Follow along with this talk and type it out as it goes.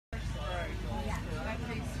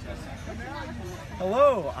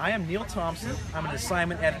Hello, I am Neil Thompson. I'm an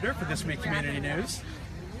assignment editor for ThisWeek Community News.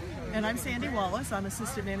 And I'm Sandy Wallace. I'm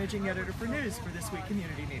assistant managing editor for news for ThisWeek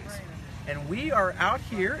Community News. And we are out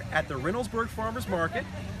here at the Reynoldsburg Farmers Market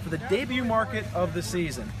for the debut market of the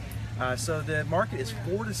season. So the market is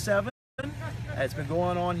 4 to 7. It's been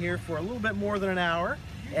going on here for a little bit more than an hour.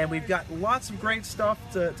 And we've got lots of great stuff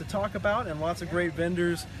to talk about and lots of great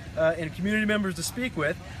vendors and community members to speak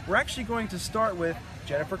with. We're actually going to start with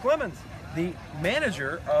Jennifer Clemens, the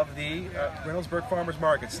manager of the Reynoldsburg Farmers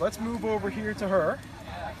Market. So let's move over here to her,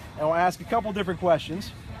 and I'll ask a couple different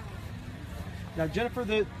questions. Now, Jennifer,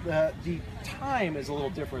 the time is a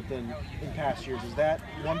little different than in past years. Is that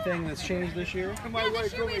one thing that's changed this year? Yeah,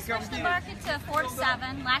 this year we switched the market to 4 to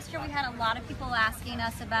 7. Last year we had a lot of people asking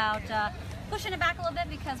us about pushing it back a little bit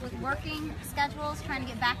because with working schedules, trying to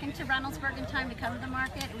get back into Reynoldsburg in time to come to the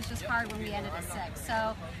market, it was just hard when we ended at 6.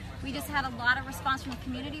 So we just had a lot of response from the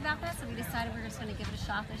community about this, so we decided we're just going to give it a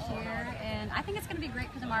shot this year, and I think it's going to be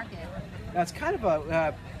great for the market. That's kind of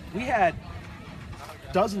a, we had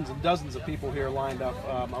dozens and dozens of people here lined up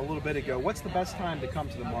a little bit ago. What's the best time to come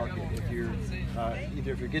to the market if you're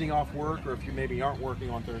either if you're getting off work or if you maybe aren't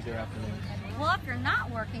working on Thursday afternoon? Well, if you're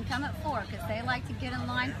not working, come at 4 because they like to get in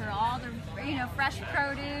line for all the fresh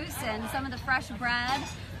produce and some of the fresh bread.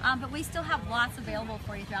 But we still have lots available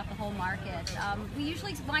for you throughout the whole market. We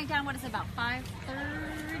usually wind down, what is it, about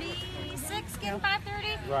 5:36, getting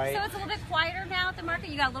 5:30? Right. So it's a little bit quieter now at the market.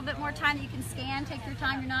 You got a little bit more time that you can scan, take your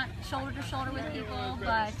time. You're not shoulder to shoulder with people,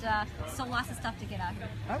 but still lots of stuff to get out here.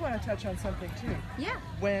 I want to touch on something too. Yeah.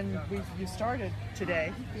 When you started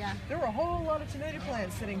today, yeah, there were a whole lot of tomato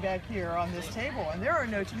plants sitting back here on this table, and there are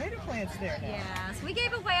no tomato plants there now. Yeah, so we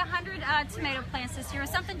gave away 100 tomato plants this year. It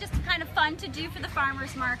was something just kind of fun to do for the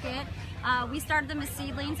farmers market. We started them as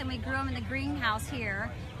seedlings and we grew them in the greenhouse here.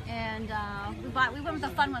 And we went with a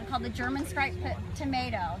fun one called the German striped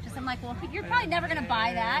tomato. I'm like, well, you're probably never going to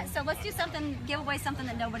buy that, so let's do something, give away something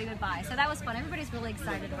that nobody would buy. So that was fun. Everybody's really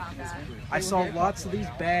excited about that. I saw lots of these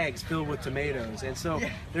bags filled with tomatoes, and so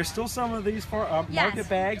there's still some of these market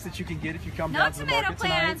bags that you can get if you come down to the market No tomato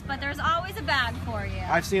plants, but there's always a bag for you.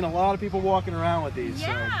 I've seen a lot of people walking around with these.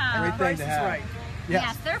 Yeah. So great thing to have. Right.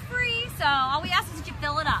 Yes, they're free, so all we ask is that you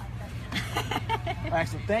fill it up.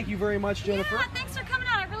 Excellent. Thank you very much, Jennifer. Yeah, thanks for coming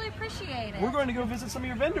out. I really appreciate it. We're going to go visit some of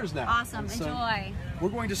your vendors now. Awesome. Enjoy. We're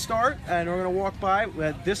going to start, and we're going to walk by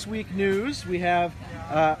This Week News. We have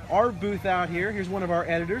our booth out here. Here's one of our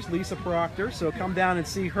editors, Lisa Proctor. So come down and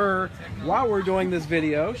see her while we're doing this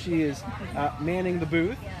video. She is manning the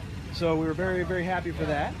booth. So we were very, very happy for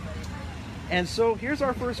that. And so here's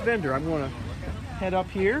our first vendor. I'm going to head up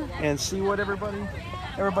here and see what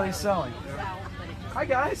everybody's selling. Hi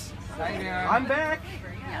guys. I'm back.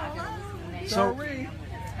 So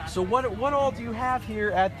what all do you have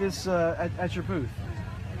here at this at your booth?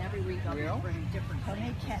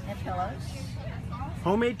 Homemade catnip pillows.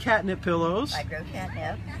 Homemade catnip pillows. I grow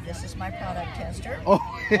catnip. This is my product tester. Oh,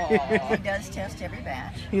 he does test every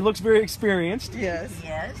batch. He looks very experienced. Yes.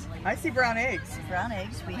 Yes. I see brown eggs. Brown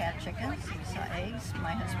eggs. We have chickens. We saw eggs.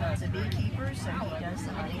 My husband's a beekeeper, so he does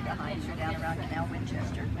the honey. The hives are down around Canal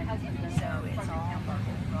Winchester. So it's all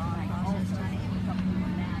processed honey.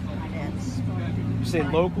 You say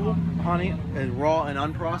local honey and raw and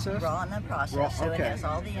unprocessed? Raw and unprocessed. Raw, so okay. it has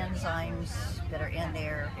all the enzymes that are in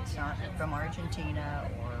there. It's not from Argentina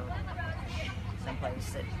or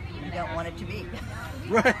someplace that you don't want it to be.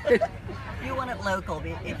 Right. You want it local. A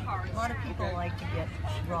lot of people like to get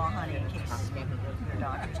raw honey in case maybe their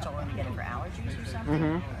doctors told them to get it for allergies or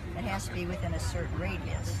something. It has to be within a certain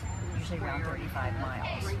radius, usually around 35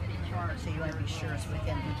 miles. So you want to be sure it's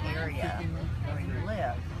within the area where you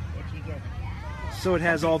live. If you get so it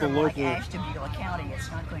has all the local. Like Ashtabula County,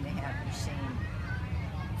 it's not going to have your same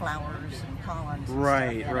flowers and pollens and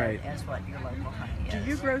right, stuff in right. it as what your local honey is. Do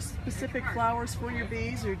you grow specific flowers for your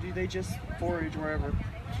bees, or do they just forage wherever?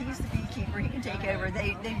 He's the beekeeper. He can take over.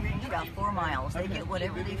 They range about 4 miles. They get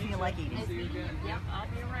whatever they feel like eating.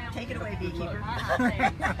 Take it away, beekeeper.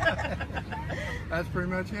 That's pretty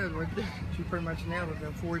much it. She pretty much nailed it.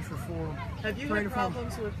 They'll forage for 4. Have you had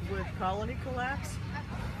problems with colony collapse?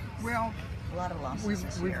 Well, a lot of losses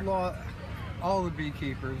this we've year. lost all the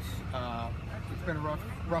beekeepers. It's been a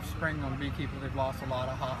rough spring on beekeepers. They've lost a lot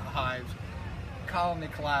of hives. Colony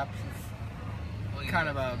collapse is kind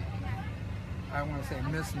of a, I want to say, a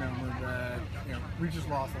misnomer, but we just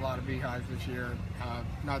lost a lot of beehives this year.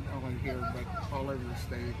 Not only here, but all over the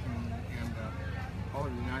state and all over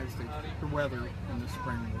the United States. The weather in the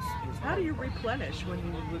spring was How do you replenish when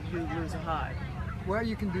you lose a hive? Well,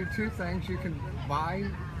 you can do 2 things. You can buy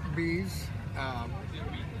bees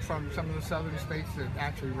from some of the southern states that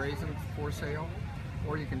actually raise them for sale,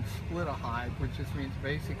 or you can split a hive, which just means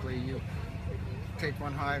basically you take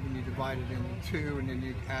one hive and you divide it into two, and then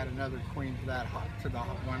you add another queen to that to the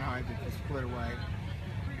one hive that you split away,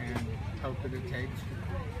 and hope that it takes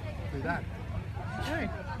through that. Okay.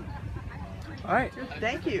 All right.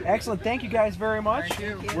 Thank you. Excellent. Thank you guys very much.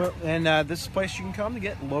 Thank you. Well, and this is a place you can come to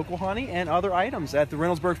get local honey and other items at the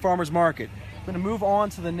Reynoldsburg Farmers Market. I'm going to move on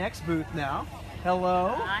to the next booth now.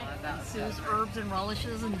 Hello. Hi, Sue's Herbs and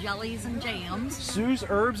Relishes and Jellies and Jams. Sue's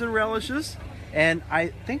Herbs and Relishes. And I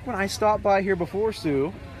think when I stopped by here before,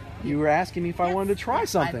 Sue, you were asking me if I wanted to try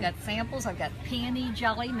something. I've got samples. I've got peony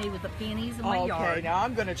jelly made with the peonies in my Okay, yard. now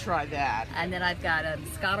I'm going to try that. And then I've got a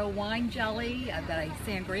Moscato wine jelly. I've got a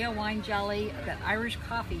Sangria wine jelly. I've got Irish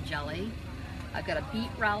coffee jelly. I've got a beet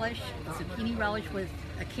relish, a zucchini relish with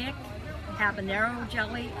a kick, habanero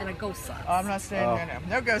jelly, and a ghost sauce. Oh, I'm not staying there now.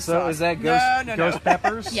 No ghost So sauce. is that ghost, no. ghost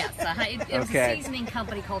peppers? Yes, it was Okay. a seasoning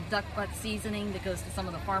company called Duck Butt Seasoning that goes to some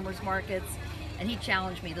of the farmers markets. And he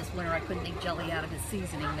challenged me this winter I couldn't make jelly out of his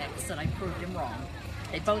seasoning mix, and I proved him wrong.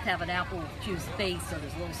 They both have an apple juice base, so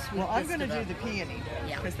there's a little sweetness. Well, I'm going to to do the peony.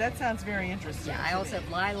 Yeah. Because that sounds very interesting. Yeah, I also have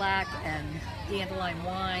lilac and dandelion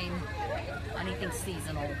wine, anything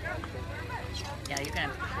seasonal. Yeah, you can.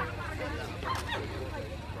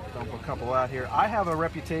 Dump a couple out here. I have a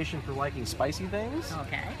reputation for liking spicy things,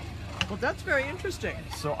 Okay. Well, that's very interesting.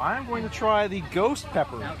 so I'm going to try the ghost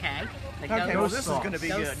pepper. Okay. The Okay, well, ghost this is sauce. going to be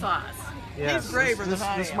ghost good. sauce. Yes, He's braver this, than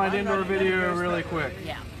I this am. might I'm end not our even video ghost really pepper. quick.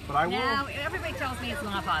 Yeah. But I will. Now, everybody tells me it's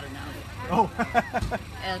not hot enough.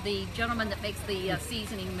 Oh. The gentleman that makes the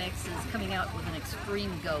seasoning mix is coming out with an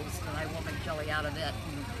extreme ghost, and I will make jelly out of it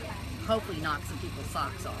and hopefully knock some people's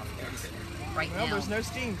socks off. 'Cause right Well, now, there's no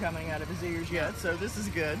steam coming out of his ears yet, so this is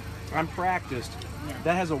good. I'm practiced. Yeah.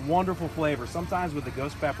 That has a wonderful flavor. Sometimes with the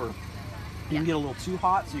ghost pepper, you Yeah. can get a little too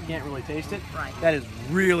hot, so you can't really taste it. Right. That is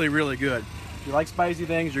really, really good. If you like spicy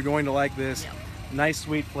things, you're going to like this. Yeah. Nice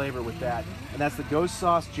sweet flavor with that. And that's the ghost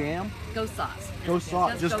sauce jam. ghost sauce. Ghost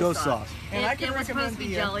sauce, just ghost sauce. And I can it was supposed recommend to be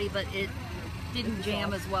the, jelly, but it didn't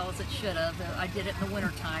jam as well as it should have. I did it in the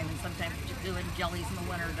winter time, and sometimes doing jellies in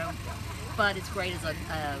the winter don't. But it's great as a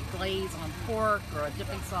glaze on pork or a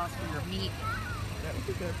dipping sauce for your meat. That would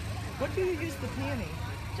be good. What do you use the peony?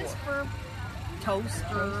 Just for toast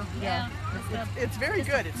or yeah. It's very just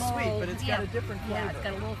good. a It's floral- sweet, but it's got yeah, a different flavor. Yeah, it's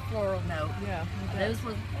got a little floral note. Yeah. Those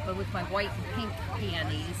were with my white and pink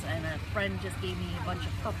peonies, and a friend just gave me a bunch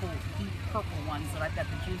of purple, deep purple ones that I've got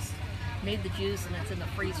the juice, made the juice, and it's in the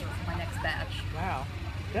freezer for my next batch. Wow.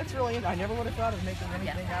 That's really. I never would have thought of making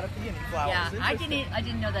anything out of peony flowers. Yeah, I Interesting.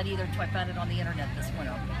 didn't know that either until I found it on the internet this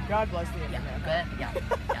winter. God bless the Yeah, internet. good. Yeah.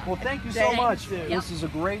 yeah. Well, thank you so Thanks, much. Sue. This is a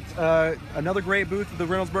great, another great booth at the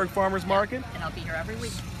Reynoldsburg Farmers Market. And I'll be here every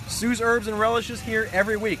week. Sue's Herbs and Relishes here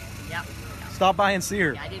every week. Yep. Stop by and see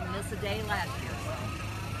her. I didn't miss a day last year.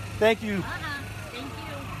 Thank you. Thank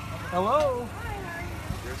you. Hello.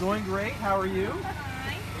 Doing great. How are you?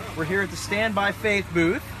 We're here at the Stand by Faith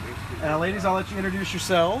booth. Ladies, I'll let you introduce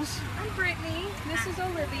yourselves. I'm Brittany. This is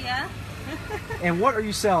Olivia. And what are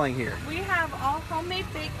you selling here? We have all homemade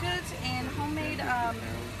baked goods and homemade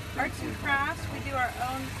arts and crafts. We do our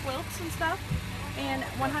own quilts and stuff. And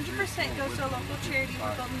 100% goes to a local charity.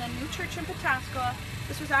 We're building a new church in Pataskala.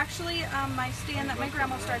 This was actually my stand that my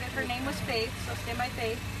grandma started. Her name was Faith, so Stand by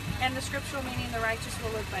Faith. And the scriptural meaning, the righteous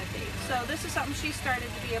will live by faith. So this is something she started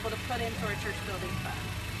to be able to put into our church building fund.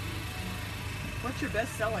 What's your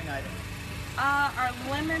best-selling item? Our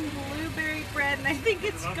lemon blueberry bread, and I think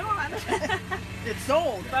it's gone. It's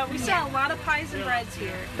sold. But we sell a lot of pies and breads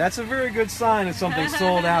here. That's a very good sign of something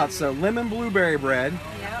sold out. So lemon blueberry bread,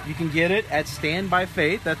 Yep. you can get it at Stand by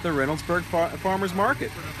Faith at the Reynoldsburg Farmers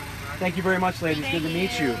Market. Thank you very much, ladies. Good to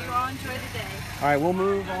meet you. You all enjoy the day. All right, we'll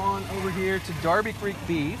move on over here to Darby Creek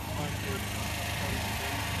Beef.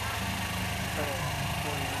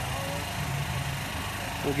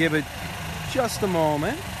 We'll give it just a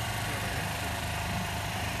moment.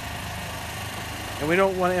 And we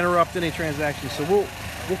don't want to interrupt any transactions, so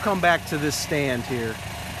we'll come back to this stand here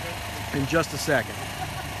in just a second.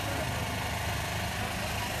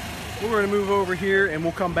 We're going to move over here and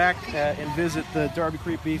we'll come back and visit the Darby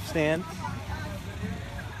Creek Beef stand.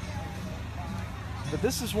 But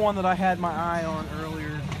this is one that I had my eye on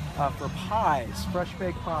earlier for pies, fresh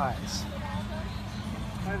baked pies.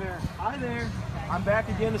 Hi there. Hi there. I'm back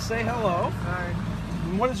again to say hello. Hi,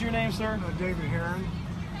 And what is your name, sir? David Heron.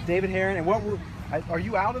 David Heron. And what are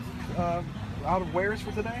you out of wares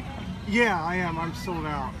for today? Yeah, I am. I'm sold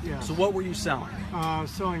out. Yeah. So what were you selling?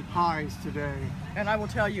 Selling pies today. And I will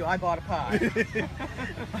tell you, I bought a pie.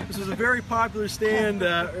 This was a very popular stand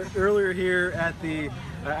earlier here at the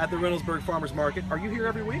at the Reynoldsburg Farmers Market. Are you here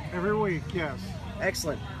every week? Every week, yes.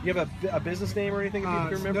 Excellent. You have a business name or anything that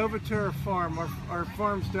you can remember? Novaterra Farm. Our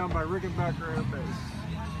farm's down by Rickenbacker Air Base.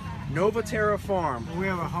 Novaterra Farm. We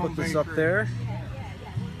have a home Put this bakery. up there.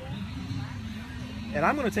 And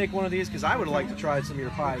I'm going to take one of these because I would like to try some of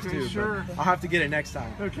your pies Okay, too. sure. I'll have to get it next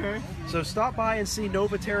time. Okay. So stop by and see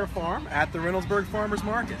Novaterra Farm at the Reynoldsburg Farmers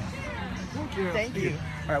Market. Thank you.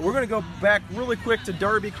 All right, we're going to go back really quick to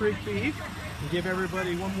Derby Creek Beef and give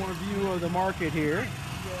everybody one more view of the market here.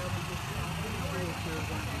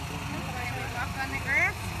 Walk on the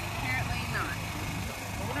grass? Apparently not.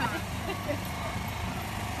 Hold on.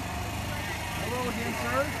 Hello again,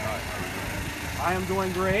 sir. I am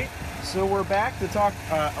doing great. So we're back to talk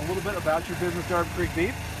a little bit about your business, Derby Creek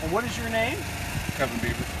Beef. And what is your name? Kevin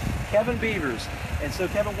Beavers. Kevin Beavers. And so,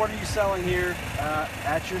 Kevin, what are you selling here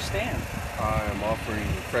at your stand? I am offering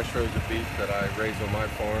fresh rows of beef that I raise on my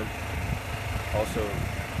farm. Also,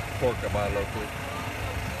 pork I buy locally.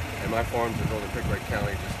 And my farm's in Northern Pickwick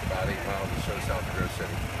County, just about 8 miles or so south of Grove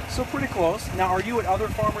City. So pretty close. Now, are you at other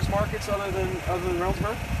farmers markets other than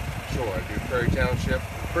Reynoldsburg? Sure, I do Prairie Township.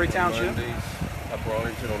 Prairie on Township. Mondays, Upper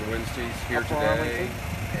Arlington on Wednesdays, here Upper today. Arlington.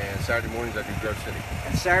 And Saturday mornings I do Grove City.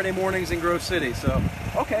 And Saturday mornings in Grove City. So,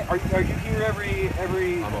 okay, are you here every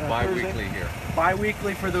I'm a bi-weekly Thursday? here.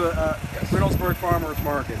 Bi-weekly for the Yes. Reynoldsburg Farmers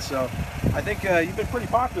Market. So, I think you've been pretty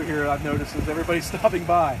popular here. I've noticed as everybody's stopping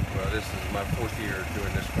by. Well, this is my 4th year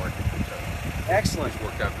doing this market, so Excellent. it's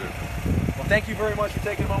worked out good. Well, thank you very much for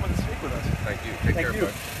taking a moment to speak with us. Thank you. Take Thank care, you.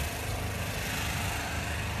 bud.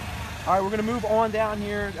 All right, we're going to move on down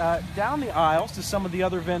here, down the aisles to some of the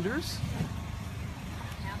other vendors.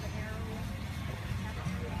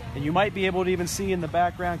 And you might be able to even see in the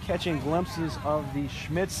background catching glimpses of the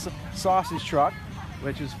Schmidt's sausage truck,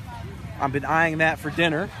 which is, I've been eyeing that for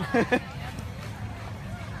dinner.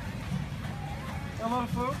 Hello,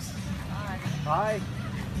 folks. Hi.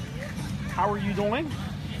 How are you doing?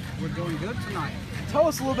 We're doing good tonight. Tell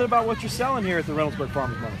us a little bit about what you're selling here at the Reynoldsburg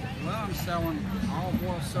Farmers Market. Well, I'm selling olive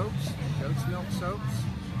oil soaps, goat's milk soaps,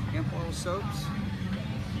 hemp oil soaps,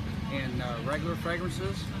 and regular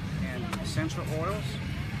fragrances and essential oils.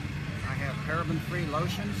 I have paraben-free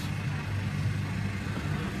lotions.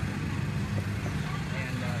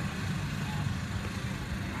 And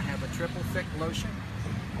I have a triple thick lotion.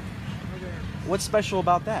 What's special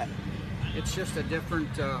about that? It's just a different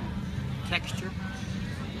texture.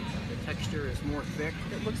 The texture is more thick.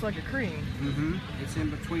 It looks like a cream. Mm-hmm. It's in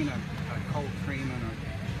between a cold cream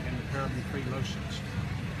and the paraben-free lotions.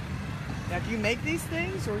 Now, do you make these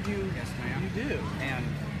things, or do you? Yes, ma'am. You do. And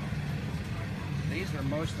these are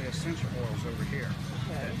mostly essential oils over here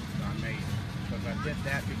Okay. that I made. Because I did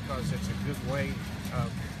that because it's a good way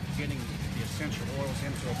of getting the essential oils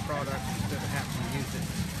into a product instead of having to use it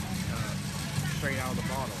straight out of the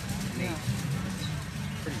bottle. Neat.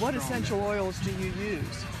 Pretty What strong essential there. oils do you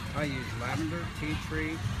use? I use lavender, tea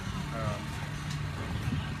tree,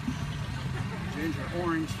 ginger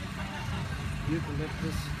orange,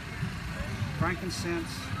 eucalyptus,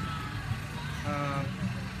 frankincense. I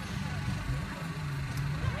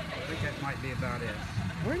think that might be about it.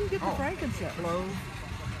 Where do you get the Oh, frankincense? Clove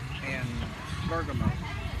and bergamot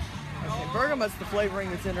Okay, bergamot's the flavoring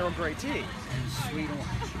that's in Earl Grey tea. and sweet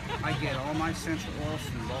orange. I get all my essential oils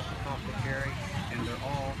from local apothecary, and they're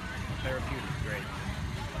all therapeutic grade.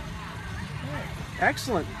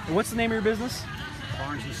 Excellent. And what's the name of your business?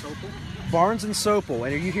 Barnes and Sopel? Barnes and Sopel.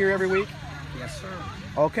 And are you here every week? Yes, sir.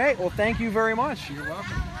 Okay, well, thank you very much. You're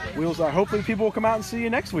welcome. Hopefully people will come out and see you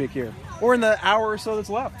next week here, or in the hour or so that's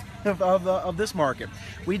left of this market.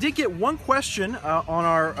 We did get one question on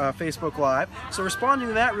our Facebook Live, so responding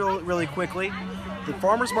to that really quickly. The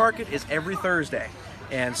farmers market is every Thursday,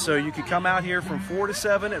 and so you could come out here from 4 to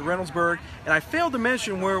 7 at Reynoldsburg. And I failed to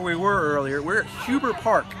mention where we were earlier. We're at Huber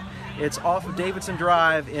Park. It's off of Davidson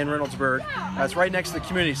Drive in Reynoldsburg. It's right next to the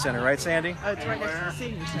community center, right, Sandy? It's right next to the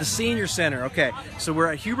senior center. The Senior Center, okay. So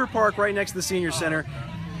we're at Huber Park right next to the Senior Center.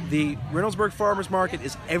 The Reynoldsburg Farmers Market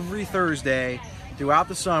is every Thursday throughout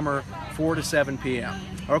the summer, 4 to 7 p.m.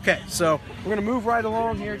 Okay, so we're going to move right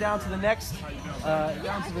along here down to the next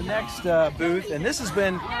booth, and this has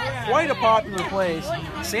been quite a popular place.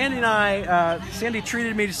 Sandy and Sandy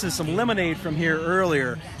treated me to some lemonade from here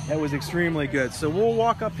earlier. That was extremely good. So we'll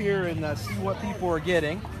walk up here and see what people are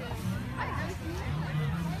getting.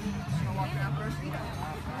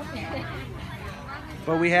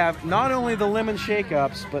 But we have not only the lemon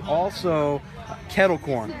shake-ups, but also kettle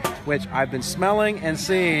corn, which I've been smelling and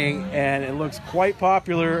seeing, and it looks quite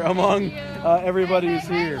popular among everybody who's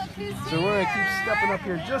here. So we're going to keep stepping up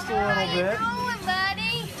here just a little bit. How's it going,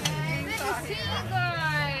 buddy? Good to see you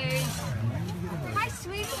guys. Hi,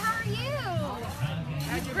 sweetie.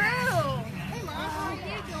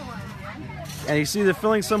 And you see they're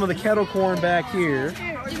filling some of the kettle corn back here. Did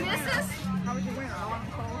you miss us?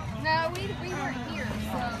 No, we weren't here,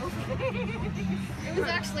 so it was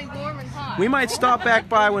actually warm and hot. We might stop back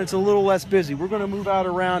by when it's a little less busy. We're going to move out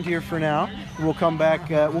around here for now. We'll come back.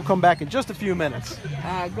 We'll come back in just a few minutes.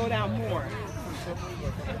 Go down more.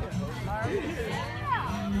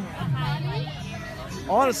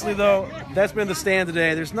 Honestly, though, that's been the stand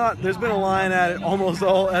today. There's been a line at it almost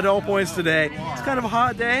at all points today. It's kind of a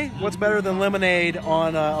hot day. What's better than lemonade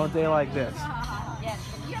on a day like this? Yes,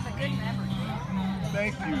 you have a good memory.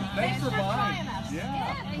 Thank you. Thanks for buying.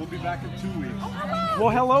 Yeah, we'll be back in 2 weeks. Well,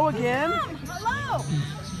 hello again. Hello.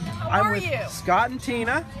 How I'm are with you? Scott and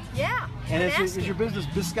Tina. Yeah. And is your business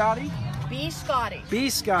Biscotti? B. Scotty.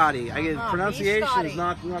 Biscotti. I guess pronunciation Biscotti. is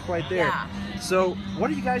not quite there. Yeah. So,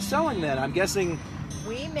 what are you guys selling then? I'm guessing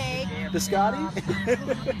We make biscotti?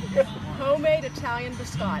 homemade Italian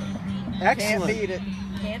biscotti. Excellent. Can't beat it.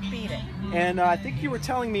 Can't beat it. And I think you were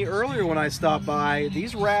telling me earlier when I stopped by,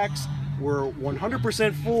 these racks were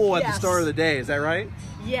 100% full at the Yes. start of the day. Is that right?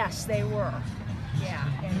 Yes, they were. Yeah,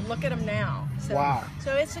 and look at them now. So, Wow.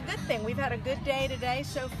 So it's a good thing. We've had a good day today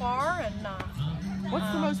so far, and What's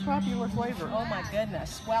the most popular flavor? oh my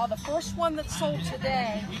goodness. Well, the first one that sold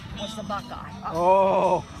today was the Buckeye.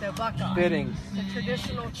 Oh, So Buckeye. fitting. The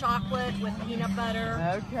traditional chocolate with peanut butter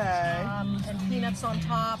Okay. and peanuts on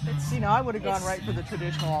top. It's, You know, I would have gone it's- right for the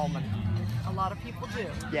traditional almond. a lot of people do.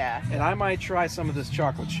 Yeah. And I might try some of this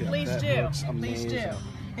chocolate chip. Please That do. looks Please amazing. do.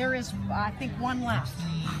 There is, I think, one left.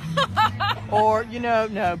 Or, you know,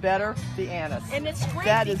 no, better, the anise. And it's great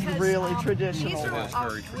That is because, really traditional. These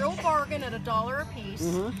are a real bargain at $1 a piece.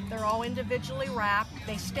 Mm-hmm. They're all individually wrapped.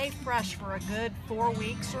 They stay fresh for a good 4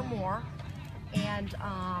 weeks or more. And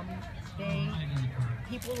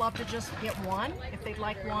people love to just get one if they'd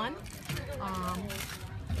like one.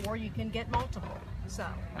 Or you can get multiple. So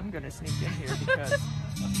I'm going to sneak in here because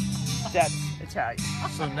that's Italian.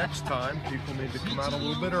 So next time, people need to come out a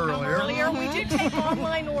little bit earlier, we do take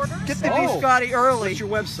online orders. Get the Oh. biscotti early. What's your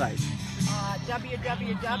website?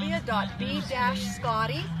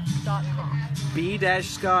 www.b-scotty.com.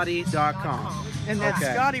 b-scotty.com. And that's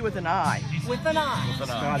Okay. Scotty with an I. With an I.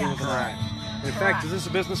 Scotty with an I. In fact, is this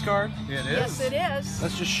a business card? It is. Yes, it is.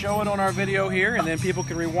 Let's just show it on our video here, and then people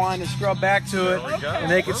can rewind and scrub back to it, There we go.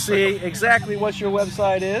 and they can see exactly what your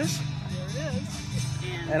website is. There it is.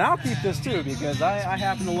 And I'll keep this too, because I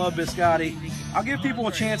happen to love biscotti. I'll give people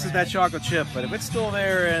a chance at that chocolate chip, but if it's still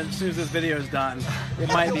there and as soon as this video is done, it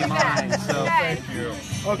might be mine. So, Okay. Thank you.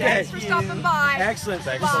 okay. Thanks for stopping by. Excellent.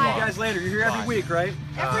 Thanks We'll so see much. you guys later. You're here every week, right?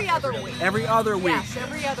 Every other week. Every other week. Yes,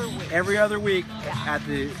 every other week. Every other week Yeah. at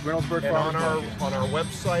the Reynoldsburg And Farmers on Market. our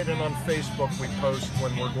website and on Facebook, we post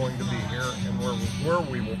when we're going to be here and where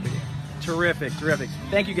we will be. Terrific, terrific.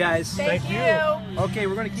 Thank you, guys. Thank you. Okay,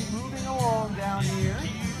 we're going to keep moving along down here.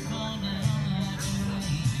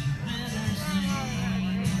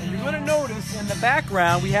 And you're going to notice in the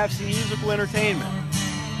background we have some musical entertainment.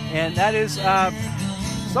 And that is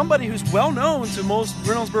somebody who's well known to most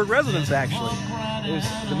Reynoldsburg residents, actually. Is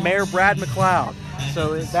the Mayor Brad McLeod.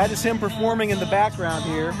 So that is him performing in the background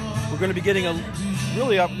here. We're going to be getting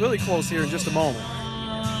really close here in just a moment.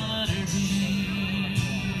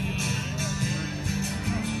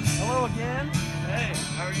 Hello again. Hey,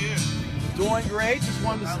 how are you? Doing great. Just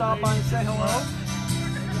wanted to stop by and say hello.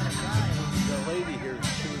 The lady here,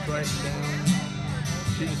 she was right down.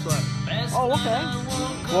 She just left. Oh, okay.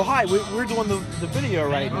 Well, hi. We're doing the video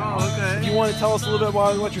right now. Oh, okay. If you want to tell us a little bit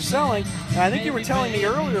about what you're selling, and I think you were telling me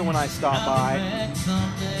earlier when I stopped by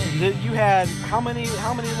that you had how many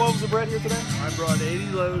loaves of bread here today? I brought 80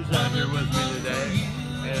 loaves out here with me today,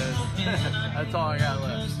 and that's all I got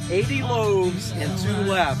left. 80 loaves and 2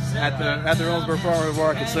 left at the Reynoldsburg Farmers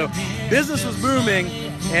Market. So business was booming.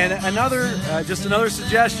 And just another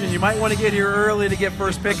suggestion: you might want to get here early to get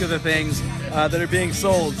first pick of the things that are being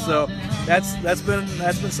sold. So that's been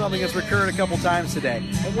something that's recurred a couple times today.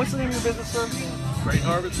 And what's the name of your business, sir? Great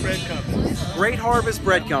Harvest Bread Company. Great Harvest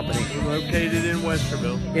Bread Company. Located in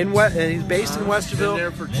Westerville. He's based in Westerville. Been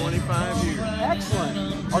there for 25 years.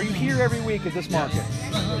 Excellent. Are you here every week at this market?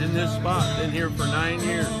 In this spot. Been here for 9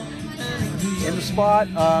 years. In the spot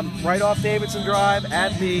right off Davidson Drive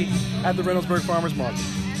at the Reynoldsburg Farmers Market.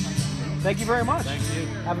 Thank you very much. Thank you.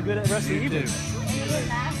 Have a good rest of the You evening. too.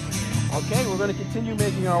 Okay, we're going to continue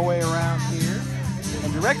making our way around here.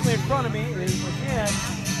 And directly in front of me is, again,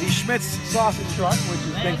 the Schmidt's sausage truck, which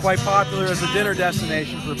has been quite popular as a dinner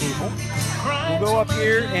destination for people. We'll go up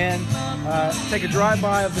here and take a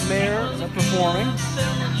drive-by of the mayor performing.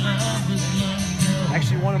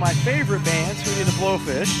 Actually, one of my favorite bands, Hootie and the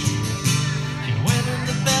Blowfish. She went in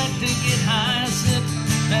the back to get high, said,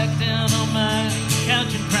 back down on my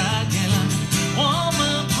couch and cried, yelling,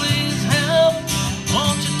 woman, please help.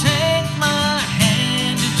 Won't you take my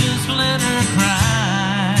hand and just let her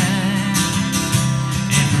cry?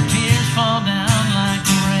 If her tears fall down like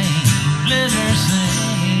rain, let her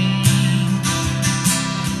sing.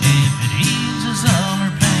 If it eases all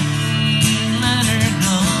her pain, let her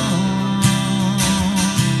go.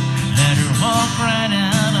 Let her walk right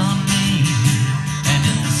out on me. And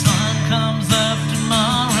if the sun comes up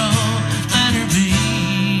tomorrow, let her be.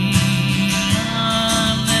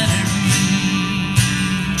 Let her be.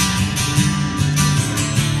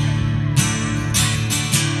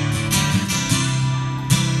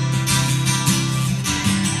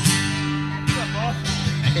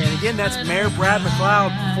 And again, that's Mayor Brad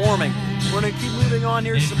McLeod performing. We're going to keep moving on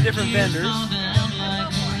here to some different vendors.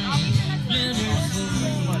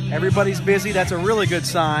 Everybody's busy. That's a really good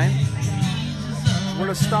sign. We're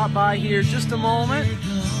going to stop by here just a moment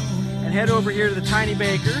and head over here to the Tiny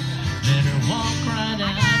Baker.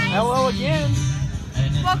 Hello again.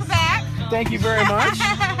 Welcome back. Thank you very much.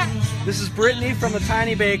 This is Brittany from the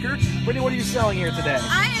Tiny Baker. Brittany, what are you selling here today?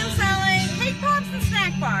 I am selling cake pops and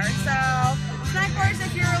snack bars. So snack bars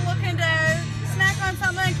if you're looking to snack on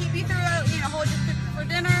something and keep you through, hold you for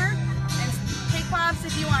dinner. And cake pops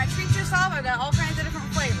if you want to treat yourself. I've got all kinds of different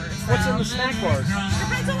flavors. So. What's in the snack bars?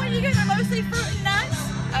 Depends on what you get. They're mostly fruit and nuts.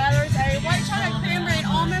 There's a white chocolate cranberry and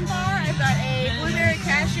almond bar. I've got a blueberry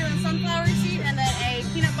cashew and sunflower seed, and then a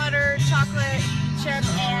peanut butter chocolate chip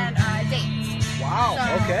and dates. Wow,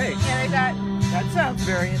 So, okay. Yeah, they've got. That sounds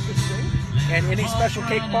very interesting. And any special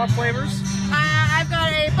cake pop flavors? I've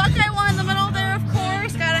got a Buckeye one in the middle there, of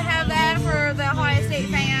course. Got to have that for the Ohio State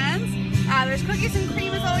fans. There's cookies and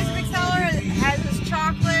cream is always a big seller. It has this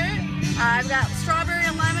chocolate. I've got strawberry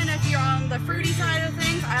and lemon if you're on the fruity side of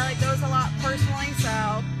things. I like those a lot personally,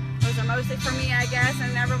 so those are mostly for me, I guess,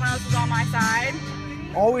 and everyone else is on my side.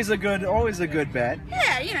 Always a good bet.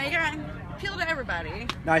 Yeah, you got to appeal to everybody.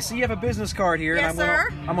 Now I see you have a business card here, Yes, and sir.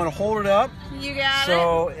 I'm gonna hold it up You got it.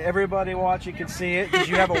 so everybody watching can see it. Because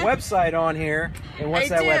you have a website on here, and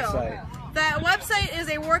what's I that do. website? That website is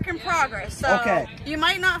a work in progress, so Okay. you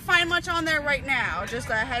might not find much on there right now, just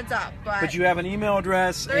a heads up. But you have an email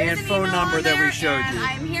address there is and an phone email number on that we there, showed and you.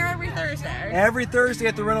 I'm here every Thursday. Every Thursday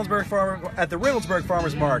at the Reynoldsburg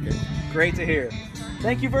Farmers Market. Great to hear.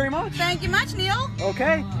 Thank you very much. Thank you much, Neil.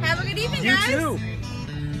 Okay. Have a good evening, You guys. too.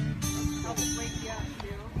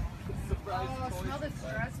 Oh, smell this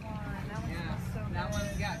dress one. That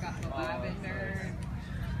one's got the lavender.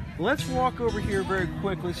 Let's walk over here very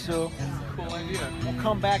quickly. So Cool idea. we'll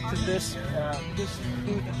come back to this booth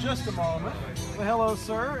in just a moment. Well, hello,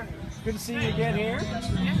 sir. Good to see you again here.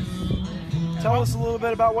 Tell us a little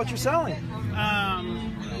bit about what you're selling.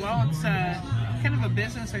 Well, it's kind of a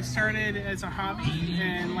business I started as a hobby,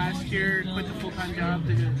 and last year quit the full-time job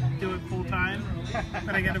to do it full-time.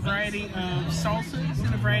 But I got a variety of salsas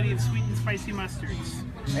and a variety of sweet and spicy mustards.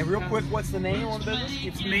 And real quick, what's the name on the business?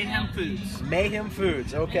 It's Mayhem Foods. Mayhem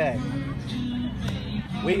Foods. Okay.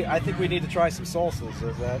 I think we need to try some salsas.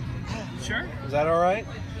 Sure. Is that all right?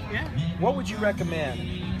 Yeah. What would you recommend?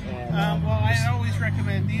 Well, I always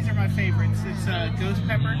recommend, these are my favorites. It's a ghost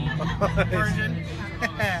pepper version.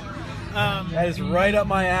 That is right up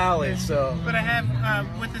my alley. So. But I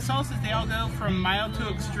have, with the salsas, they all go from mild to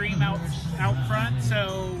extreme out front.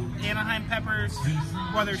 So Anaheim peppers,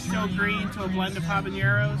 while they're still green, to a blend of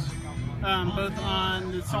habaneros, both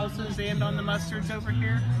on the salsas and on the mustards over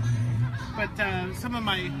here. But some of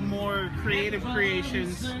my more creative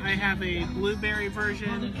creations, I have a blueberry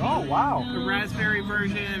version. Oh, wow. A raspberry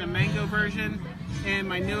version, a mango version, and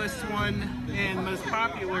my newest one and most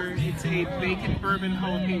popular, it's a bacon bourbon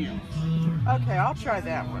jalapeno. Okay, I'll try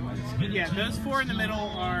that one. Yeah, those four in the middle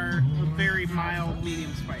are a very mild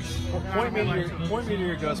medium spice. Point me to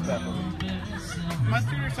your ghost pepper.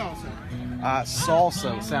 Mustard or salsa?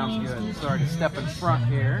 Salsa sounds good. Sorry to step in front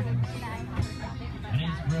here.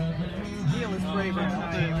 Neil is brave enough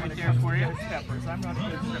I'll put it right there for you. peppers. I'm not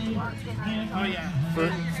good at peppers. Oh yeah.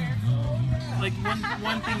 Like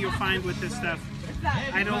one thing you'll find with this stuff,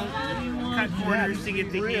 I don't cut corners to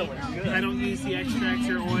get the heat. I don't use the extracts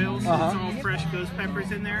or oils. It's all fresh ghost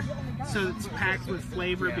peppers in there, so it's packed with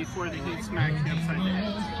flavor before the heat smacks you upside the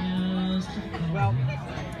head. Well,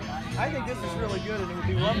 I think this is really good, and it would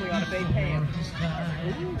be lovely on a baked ham.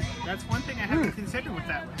 Ooh, that's one thing I haven't considered with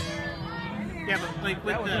that one. Yeah, but like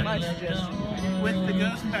with the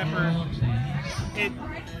ghost pepper,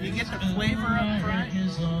 you get the flavor up front,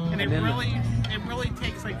 and it really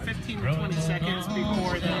takes like 15 to 20 seconds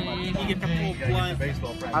before you get the full blunt.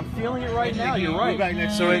 I'm feeling it right now. You're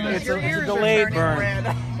right. So it's a ears delayed are burn. turning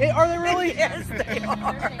red. Hey, are they really? Yes, they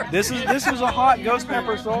are. This is a hot ghost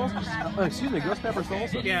pepper sauce. Excuse me, ghost pepper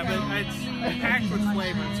sauce. Yeah, but it's packed with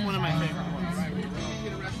flavor. It's one of my favorite ones.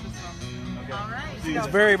 It's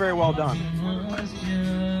very, very well done.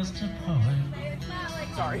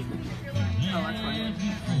 Sorry. Oh,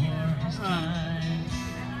 that's fine.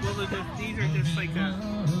 Well, these are just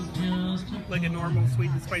like a normal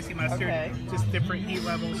sweet and spicy mustard. Okay. Just different heat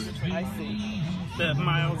levels. I see. The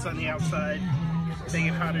milds on the outside, they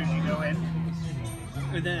get hotter as you go in.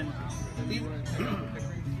 And then these.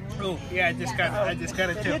 Oh yeah, I just got it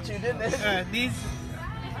too. It hit you, didn't it?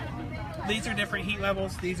 These are different heat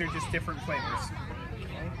levels. These are just different flavors.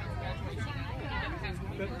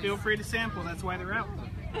 But feel free to sample. That's why they're out.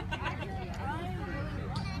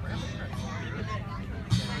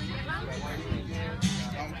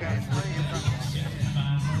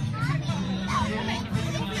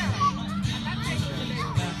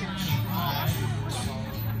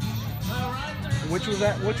 Which was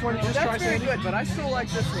that? Which one did you just try, That's very Sandy? good, but I still like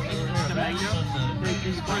this one. The mango?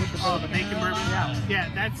 Oh, the bacon bourbon? Yeah,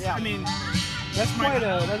 that's, I mean... That's quite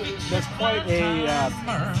a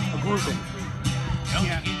grouping.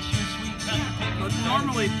 Yeah. But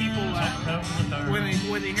normally people, when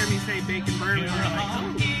they hear me say bacon bourbon, they're like, oh.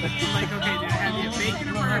 I'm like, okay, did I have you bacon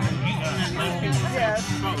or bourbon? And then most people say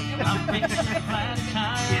both.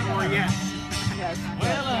 Yeah, or yes. Yes.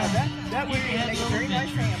 That would make a very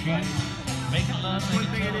nice ham. One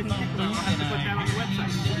thing I didn't think about, I'll have to put that on the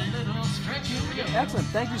website. Excellent.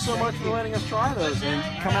 Thank you so much for letting us try those and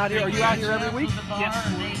come out here. Are you out here every week? Yes,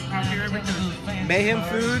 we're out here every Thursday. Mayhem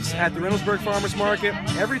Foods at the Reynoldsburg Farmers Market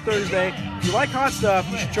every Thursday. If you like hot stuff,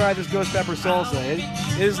 you should try this ghost pepper salsa. It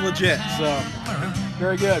is legit. So,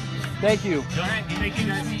 very good. Thank you. All right, thank you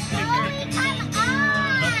guys. Take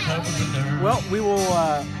care. Well,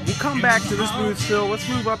 we'll come back to this booth still. Let's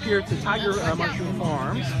move up here to Tiger Mushroom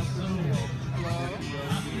Farms.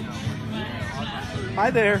 Hi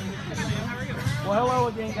there. Well, hello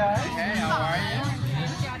again, guys. Hey, how are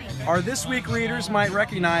you? Our This Week readers might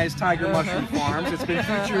recognize Tiger Mushroom Farms. It's been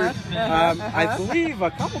featured, I believe, a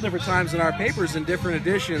couple different times in our papers in different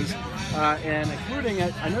editions, and including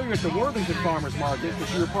I know you're at the Worthington Farmers Market,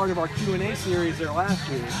 because you were part of our Q&A series there last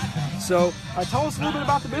year. So tell us a little bit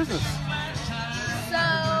about the business. So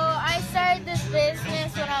I started this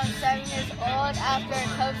business when I was 7 years old after a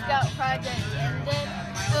Cub Scout project ended.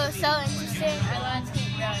 It was so interesting, I wanted to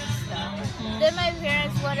keep growing stuff. Then my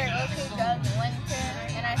parents wanted to grow in the winter,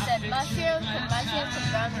 and I said mushrooms can grow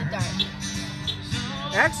in the dark.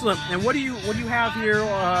 Excellent. And what do you have here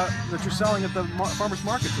that you're selling at the farmers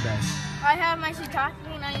market today? I have my shiitake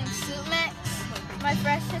and onion soup mix, my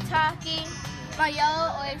fresh shiitake, my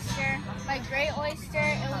yellow oyster, my gray oyster,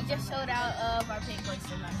 and we just sold out of our pink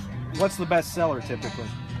oyster mushroom. What's the best seller typically?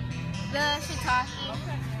 The shiitake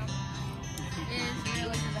is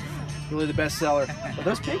really the best seller. Really the best seller. But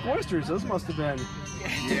those pink oysters, those must have been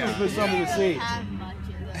something to see.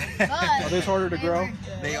 Are those harder to grow?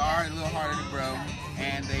 They are a little harder to grow,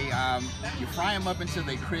 and they you fry them up until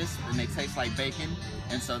they crisp and they taste like bacon,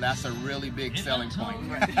 and so that's a really big selling point.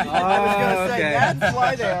 I was going to say, that's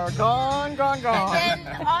why they are gone. And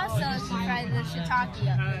then also, if you fry the shiitake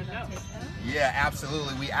up, Yeah,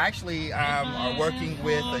 absolutely. We actually are working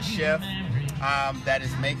with a chef that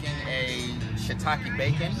is making a shiitake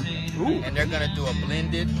bacon. Ooh. And they're going to do a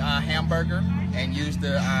blended hamburger and use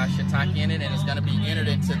the shiitake in it, and it's going to be entered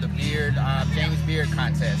into the James Beard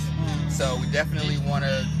contest. So we definitely want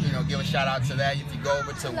to, give a shout out to that. If you go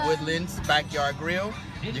over to Woodland's Backyard Grill,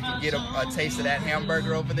 you can get a taste of that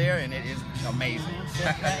hamburger over there, and it is amazing.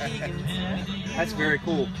 That's very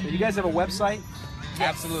cool. Do you guys have a website?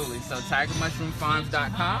 Absolutely. So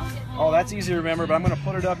tigermushroomfarms.com. Oh, that's easy to remember, but I'm going to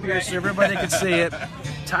put it up here so everybody can see it.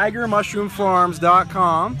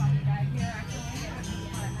 tigermushroomfarms.com.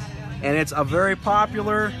 And it's a very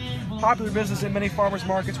popular business in many farmers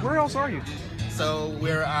markets. Where else are you? So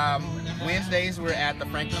we're Wednesdays we're at the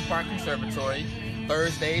Franklin Park Conservatory.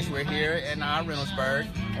 Thursdays we're here in Reynoldsburg.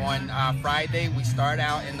 On Friday we start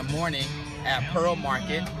out in the morning at Pearl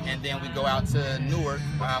Market, and then we go out to Newark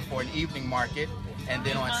for an evening market. And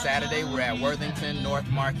then on Saturday, we're at Worthington, North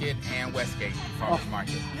Market, and Westgate Farmers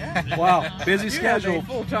Market. Wow, busy schedule. You have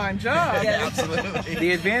a full-time job. Yeah, absolutely.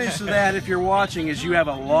 The advantage to that, if you're watching, is you have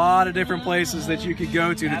a lot of different places that you could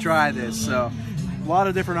go to try this. So, a lot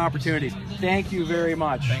of different opportunities. Thank you very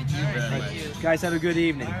much. Thank you very much. Guys, have a good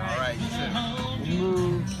evening. All right, you too. We'll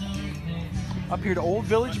move up here to Old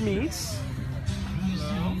Village Meats.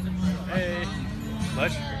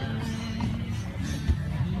 Pleasure.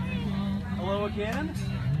 Hello again.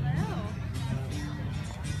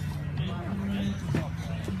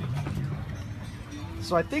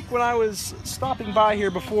 So I think when I was stopping by here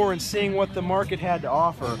before and seeing what the market had to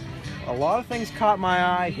offer, a lot of things caught my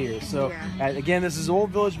eye here. So again, this is Old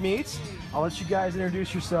Village Meats. I'll let you guys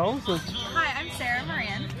introduce yourselves. Hi, I'm Sarah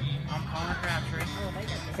Moran. I'm Connor Crabtree.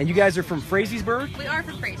 And you guys are from Frazeysburg? We are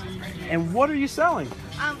from Frazeysburg. And what are you selling?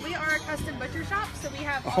 We are a custom butcher shop, so we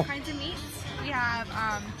have all kinds of meats. We have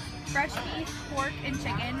fresh beef, pork, and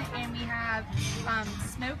chicken, and we have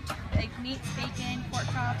smoked meats, bacon, pork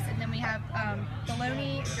chops, and then we have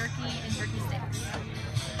bologna, jerky, and jerky sticks.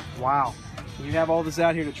 Wow. You have all this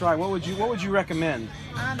out here to try. What would you recommend?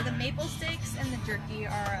 The maple sticks and the jerky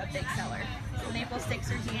are a big seller. The maple sticks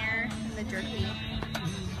are here, and the jerky.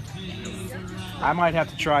 I might have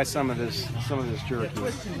to try some of this jerky.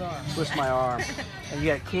 Twist my arm. And you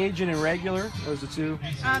got Cajun and regular. Those are two.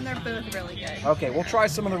 They're both really good. Okay, we'll try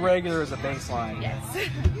some of the regular as a baseline. Yes.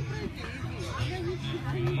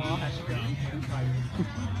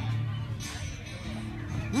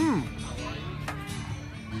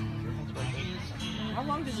 How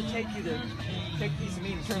long does it take you to take a piece of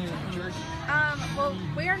meat and turn it into jerky? Well,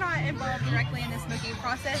 we are not involved directly in the smoking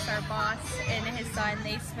process. Our boss and his son,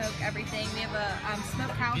 they smoke everything. We have a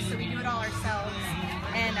smokehouse, so we do it all ourselves.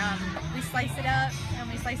 And we slice it up, and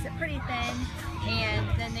we slice it pretty thin, and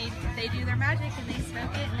then they do their magic, and they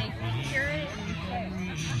smoke it, and they cure it.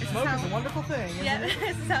 Smoke is a wonderful thing, isn't yeah, it?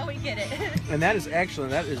 this is how we get it. And that is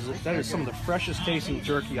excellent. That is some of the freshest tasting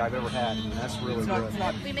jerky I've ever had. I mean, that's really good.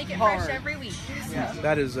 We make it hard. fresh every week. Yeah,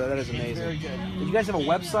 that is amazing. Very good. Do you guys have a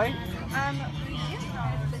website? I'd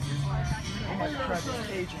like to try this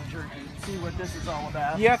Cajun jerky, see what this is all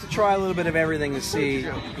about. You have to try a little bit of everything to see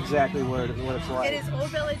exactly what it's like. It is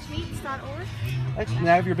oldvillagemeats.org. Can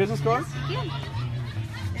I have your business card? Yeah.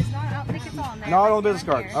 It's not, I don't think it's on there. Not on the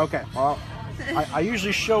business card. Okay. Well, I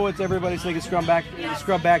usually show it to everybody so they can scrub back to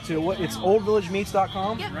it. It's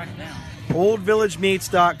oldvillagemeats.com? Yep.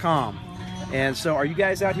 Oldvillagemeats.com. And so are you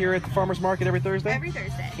guys out here at the farmers market every Thursday? Every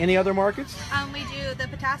Thursday. Any other markets? We do the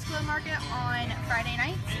Pataskala market on Friday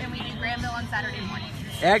nights, and we do Granville on Saturday mornings.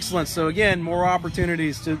 Excellent. So again, more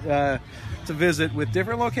opportunities to visit with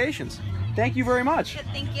different locations. Thank you very much. Good,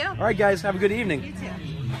 thank you. All right, guys. Have a good evening. You too.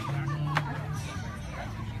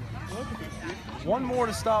 One more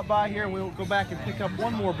to stop by here, and we'll go back and pick up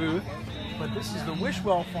one more booth. But this is the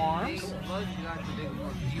Wishwell Farms.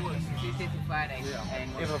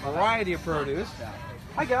 They have a variety of produce.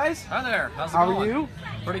 Hi guys. Hi there. How's it How going? are you?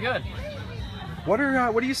 Pretty good. What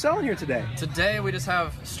are you selling here today? Today we just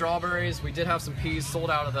have strawberries. We did have some peas sold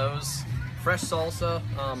out of those. Fresh salsa,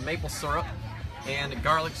 maple syrup, and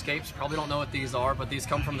garlic scapes. Probably don't know what these are, but these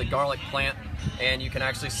come from the garlic plant, and you can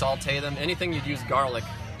actually saute them. Anything you'd use garlic,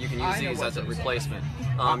 you can use these as a replacement.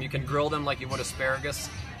 You can grill them like you would asparagus.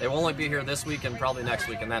 They will only be here this week and probably next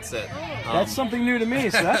week, and that's it. That's something new to me,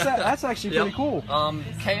 so that's actually pretty cool.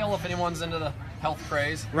 Kale, if anyone's into the health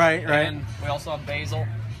craze. Right. And we also have basil.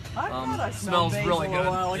 I Smells really good. a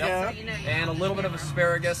while ago. And a little bit of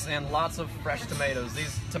asparagus and lots of fresh tomatoes.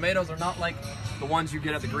 These tomatoes are not like the ones you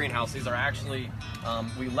get at the greenhouse. These are actually,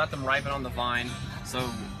 we let them ripen on the vine,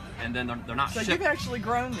 and then they're not shipped. So you've actually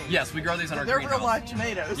grown these? Yes, we grow these in our greenhouse. They're real live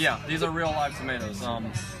tomatoes. Yeah, these are real live tomatoes.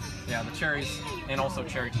 Yeah, the cherries and also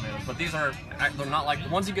cherry tomatoes. But they're not like the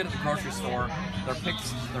ones you get at the grocery store. They're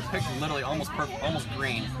picked literally almost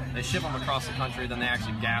green. They ship them across the country, then they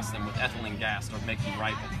actually gas them with ethylene gas to make them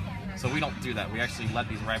ripen. So we don't do that. We actually let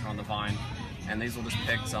these ripen on the vine, and these were just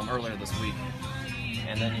picked earlier this week.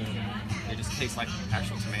 And then they just taste like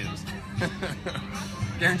actual tomatoes.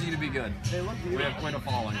 Guaranteed to be good. They look beautiful. We have quite a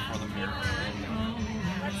following for them here.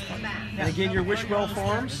 And again, your Wishwell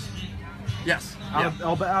Farms? Yes. Out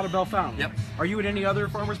of Bellefontaine? Yep. Are you at any other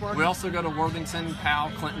farmers markets? We also go to Worthington, Powell,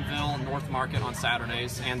 Clintonville, and North Market on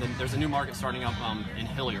Saturdays, and then there's a new market starting up in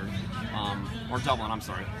Hilliard, or Dublin, I'm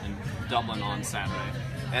sorry, in Dublin on Saturday.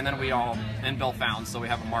 And then we all in Bellefontaine, so we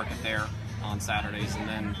have a market there on Saturdays, and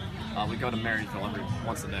then we go to Marysville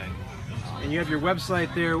once a day. And you have your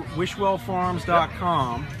website there,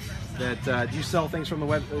 wishwellfarms.com. That do you sell things from the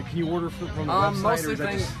web? Can you order from the website? Mostly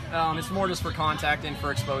things. It's more just for contact and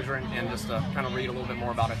for exposure, and just to kind of read a little bit more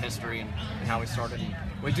about our history and how we started. And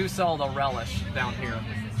we do sell the relish down here.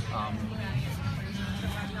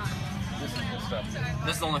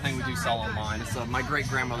 This is the only thing we do sell online. It's my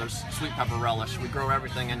great-grandmother's sweet pepper relish. We grow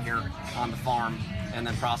everything in here on the farm and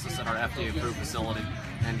then process at our FDA-approved facility.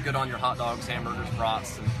 And good on your hot dogs, hamburgers,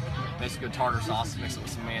 brats, and makes a good tartar sauce. Mix it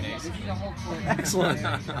with some mayonnaise. Excellent.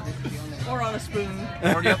 Or on a spoon.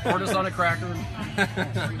 Or just on a cracker.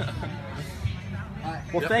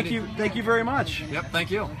 Well, Yep, thank you very much. Yep,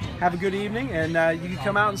 thank you. Have a good evening, and you can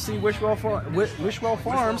come out and see Wishwell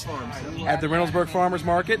Farms at the Reynoldsburg Farmers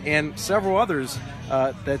Market, and several others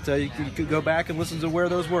that you could go back and listen to where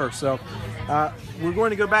those were. So we're going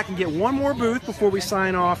to go back and get one more booth before we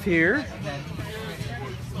sign off here.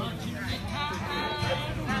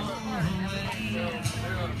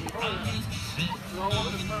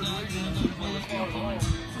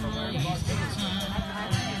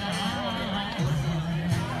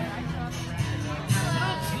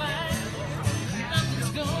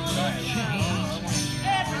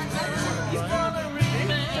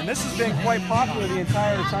 And this has been quite popular the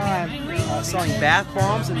entire time, selling bath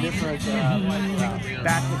bombs and different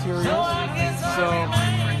bath materials. So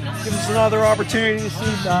gives us another opportunity to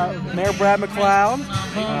see Mayor Brad McLeod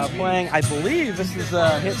playing. I believe this is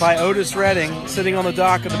hit by Otis Redding, sitting on the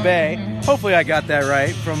dock of the bay. Hopefully I got that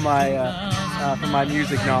right from my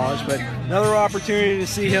music knowledge. But another opportunity to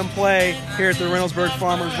see him play here at the Reynoldsburg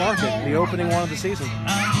Farmers Market, the opening one of the season.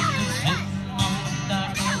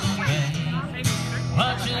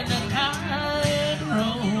 Watching the tide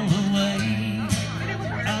roll away,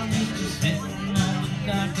 I'm just sitting on the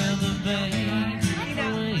dock of the bay,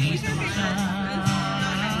 wasting time.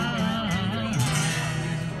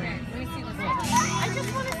 I just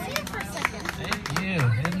want to see it for a second. Thank you.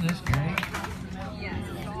 Isn't this great? Yes.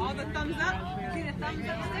 So all the thumbs up. See the thumbs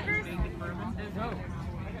up stickers?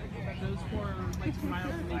 Those four like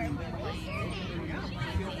smiles and medium.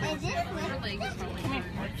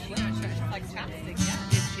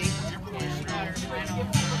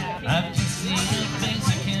 I've just seen your face, I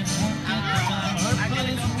can't forget the time or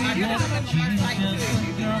place we met. You just a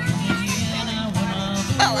girl from Indiana, one of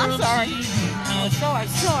the Oh, I'm sorry.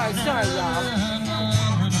 Sorry, y'all.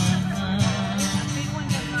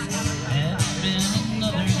 It's been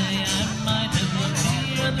another day, I might have looked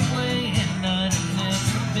the other way, and I'd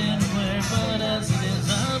never been where, but as it is,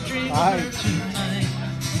 I'll dream of her tonight.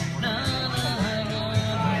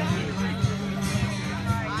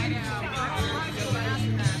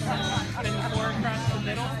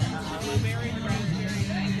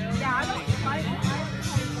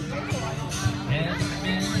 It's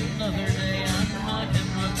been another day, I might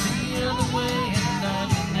have looked the other way, and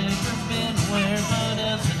I've never been where, but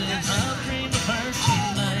as it is, I'll dream of her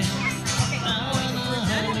tonight.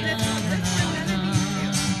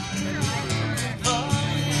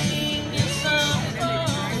 Falling, yes, I'm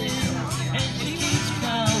falling, and she keeps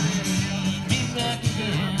calling me back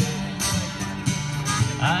again.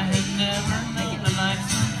 I have never known a life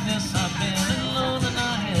like this. I've been alone and I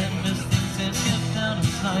have missed things and kept out of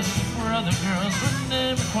sight. Where other girls were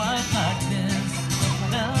never quite like this.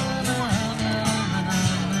 Na, na, na, na,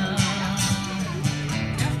 na.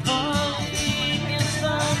 Falling, yes,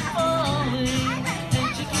 I'm falling, and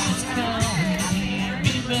she keeps calling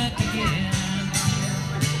me back again.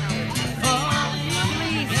 Falling,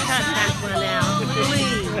 Please cut that one out.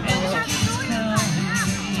 Please. and she keeps calling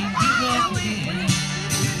me back again.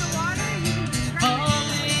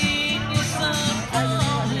 Falling, yes, I'm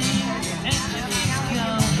falling, and she keeps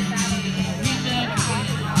calling me back again.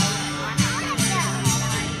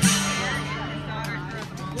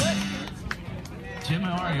 Jim,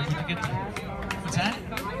 how are you? What'd you get there? What's that?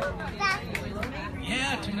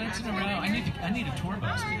 Yeah, 2 nights in a row. I need a tour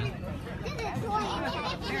bus, man.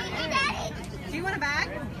 Do you want a bag?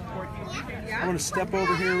 I want to step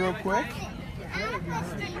over here real quick.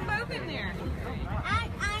 Stick them both in there.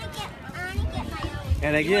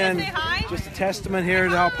 And again, just a testament here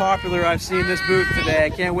to how popular I've seen this booth today. I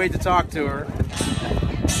can't wait to talk to her.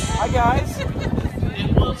 Hi guys. Get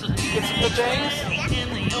some good things?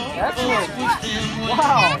 Excellent.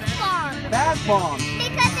 Wow. Bath bombs.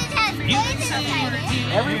 Because it has poison in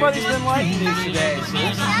it. Everybody's been liking these today, so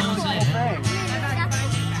this is a cool thing.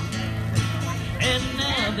 And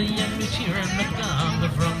now the young cheer Madonna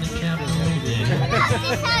from the capital. This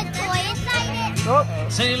has toy inside it. Oh.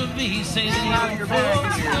 Sailor B says the young flag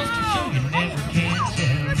is supposed to show you never can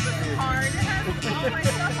tell.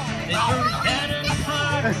 They turned that in the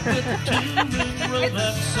park with the 2-room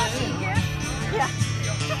robot set.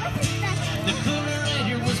 The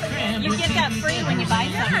coolerator was crammed. You get that free when you buy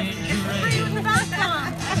something. It's free with the bath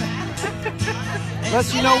bomb. Lets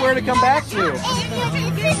you know where to come back to. If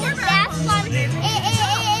you bath bomb, if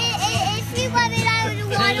you rub it out of the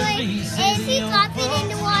water, if you drop it in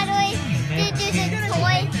the water, there's a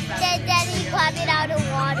toy that he pop it out of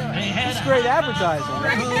water. It's great advertising.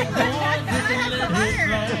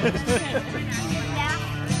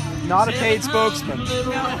 Not a paid spokesman.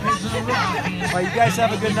 Well, you guys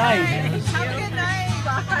have a good night. Have a good night.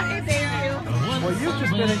 Bye. Thank you. Well, you've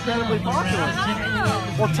just been incredibly popular.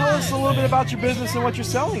 Well, tell us a little bit about your business and what you're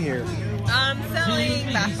selling here. I'm selling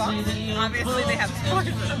bath bombs. Obviously, they have scores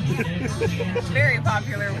of them. Very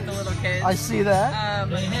popular with the little kids. I see that.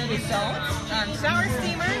 We sell shower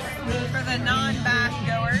steamers for the non-bath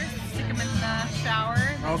goers. Stick them in the shower.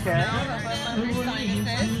 Okay.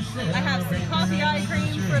 I have some coffee eye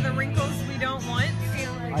cream for the wrinkles we don't want.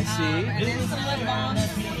 I see. And then some lip balms,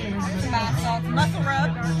 some bath salts, muscle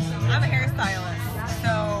rub. I'm a hairstylist,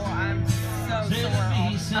 so I'm so sore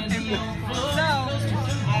all the time. So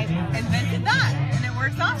I invented that, and it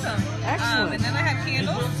works awesome. Excellent. And then I have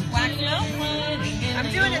candles, wax melt. I'm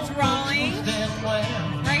doing it drawing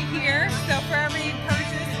right here. So for every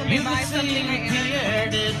purchase, when you buy something, I enter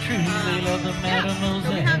it.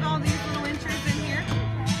 So we have all these little entries in here.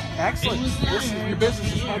 Excellent. This is your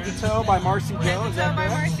business is Head to Toe by Marcy Joe. Is that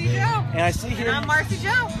correct? Marcy Joe. And I see here. And I'm Marcy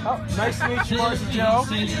Joe. Oh, nice to meet you, Marcy Joe.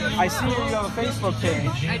 I see here you have a Facebook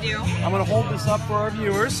page. I do. I'm going to hold this up for our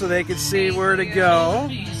viewers so they can see where to go.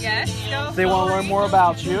 Yes. Go if they want to learn more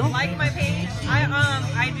about you. Like my page.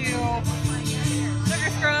 I do sugar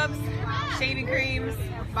scrubs, shaving creams,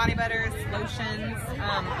 body butters, lotions.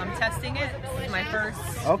 I'm testing it. This is my first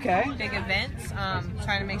big event.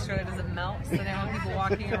 Trying to make sure that it doesn't melt, so they don't want people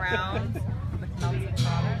walking around with melted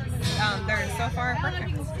products. They're so far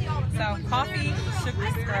perfect. So coffee, sugar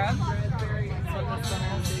scrub, that's what this one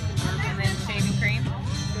is, and then shaving cream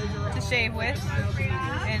to shave with,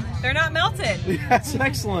 and they're not melted. That's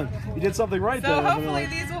excellent. You did something right there. So hopefully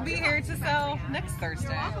these will be here to sell next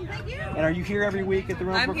Thursday. And are you here every week at the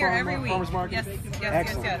Reynoldsburg Farmers Market? Yes,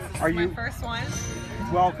 Excellent. yes. This Are is you my first one.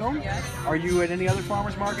 welcome? Yes. Are you at any other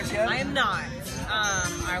farmers markets yet? I am not.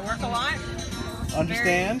 I work a lot.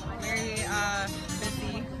 Understand? Very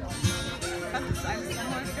busy.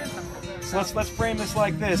 So let's frame this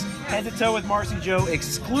like this: Head to Toe with Marcy Joe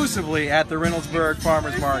exclusively at the Reynoldsburg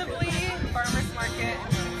Farmers Market. Farmers Market.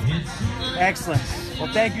 Excellent.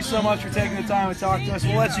 Well, thank you so much for taking the time to talk to us.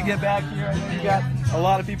 We'll let you get back here. I know you got a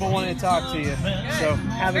lot of people wanting to talk to you. So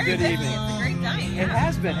have a good evening. It's a great time. It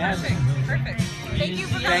has been, hasn't it? Perfect. Thank you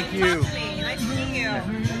for coming to talk to me. Nice to meet you.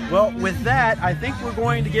 Well, with that, I think we're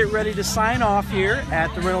going to get ready to sign off here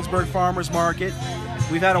at the Reynoldsburg Farmers Market.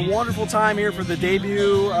 We've had a wonderful time here for the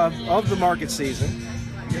debut of the market season.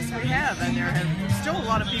 Yes, we have, and there have still a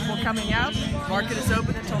lot of people coming out. The market is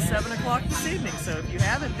open until 7 o'clock this evening, so if you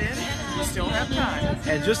haven't been, you still have time.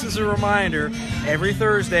 And just as a reminder, every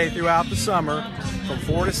Thursday throughout the summer, from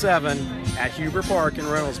 4 to 7 at Huber Park in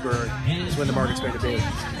Reynoldsburg is when the market's going to be.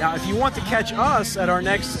 Now, if you want to catch us at our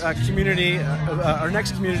next community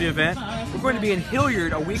event, we're going to be in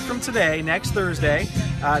Hilliard a week from today, next Thursday.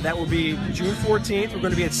 That will be June 14th. We're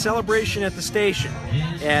going to be at Celebration at the Station,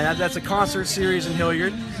 and that's a concert series in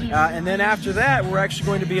Hilliard. And then after that, we're actually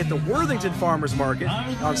going to be at the Worthington Farmers Market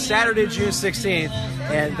on Saturday, June 16th,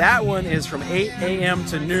 and that one is from 8 a.m.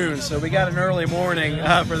 to noon. So we got an early morning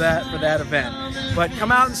for that event. But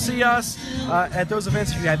come out and see us at those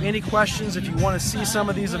events. If you have any questions, if you want to see some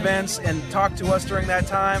of these events and talk to us during that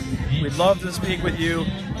time, we'd love to speak with you.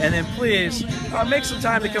 And then please make some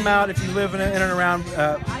time to come out if you live in and around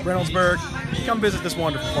Reynoldsburg. Come visit this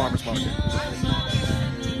wonderful farmers market.